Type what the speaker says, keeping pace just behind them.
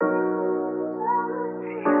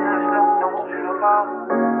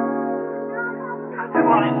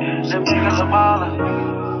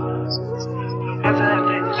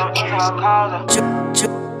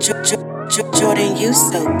Jordan, you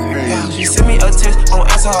so crazy. Yeah, she send me a text, won't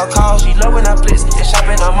answer her call. She love when I flex and shop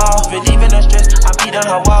in her mall. Relieving her stress, I beat on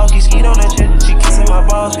her walls. She skied on the shit, she kissing my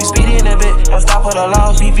balls. We speedy in a bit, don't stop for the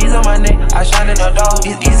loss. VVs on my neck, I shine in the dog.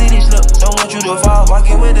 It's easy to slip, don't want you to fall.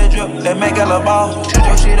 Walking with the drip, that make a ball. Shoot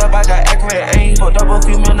your shit up, I got accurate aim. Fucked up a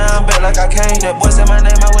few mil, now I'm back like I came. That boy said my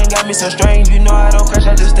name, I went got me some strange. You know I don't crash,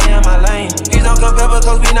 I just stay in my lane. Please don't compare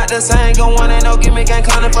because we not the same. Go on, ain't no gimmick, ain't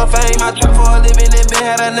calling for fame. I trap for a living and been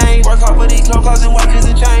had a name. Work hard for these clothes, causing watches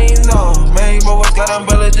and chains. Oh, man, bro, what's got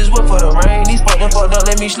umbrellas, just whip for the rain. These fucked up,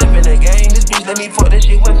 let me slip in the game. This bitch let me fuck this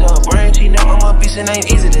shit went to her brain. She know I'm a beast and ain't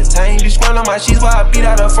easy to tame. She scroll on my sheets while I beat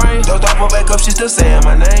out her frame. Those dog back up, she still saying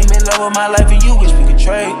my name. In love with my life and you wish we could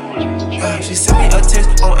trade. She sent me a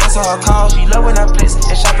text, won't answer her call. She love when I flex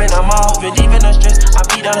and shop in her mall. Relieving her stress, I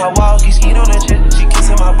beat on her walls. She skied on the chest, she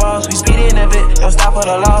kissing my balls. We speedy in a bit, don't stop for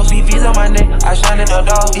the loss. VVs on my neck, I shine in the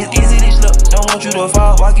dog. It's easy to slip, don't want you to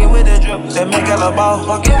fall. Walking with the drip, that make all a ball.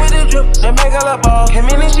 Walking with the drip, that make all a ball. Came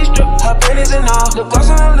in and she stripped, her panties and all. Lip gloss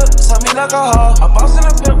on her lip, suck me like a hog. I boss in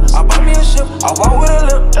a pimp, I bought me a ship. I walk with a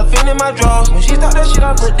limp, the fin in my drawers. When she start that shit,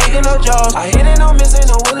 I put dick in her jaws. I hit it, no miss, ain't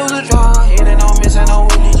no win, lose a draw. Hit it, no miss, ain't no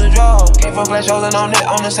win, lose a draw. Came from flash holding on that,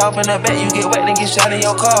 on the south in the back. You get wet, then get shot in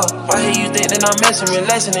your car. Right here, you think that I'm messing,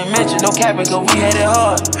 relaxing and mention. No capping, cause we had it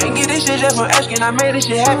hard. Ain't get this shit just from asking, I made this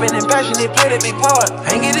shit happen. And passionate, played a big part.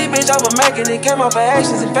 Ain't get this bitch off of macking, it came off of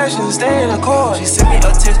actions and fashion and stay in the car. She sent me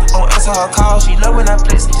a text, won't answer her call. She love when I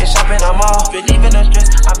flex and shop in her mall. Relieving her stress,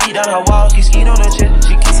 I beat on her walls. She skied on the chest,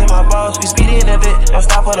 she kissing my balls. We speedy in a bit, don't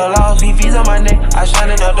stop for the loss. VVs on my neck, I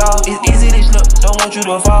shine in the dog. It's easy to slip, don't want you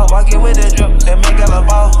to fall. Walking with the drip, that make all a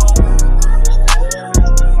ball.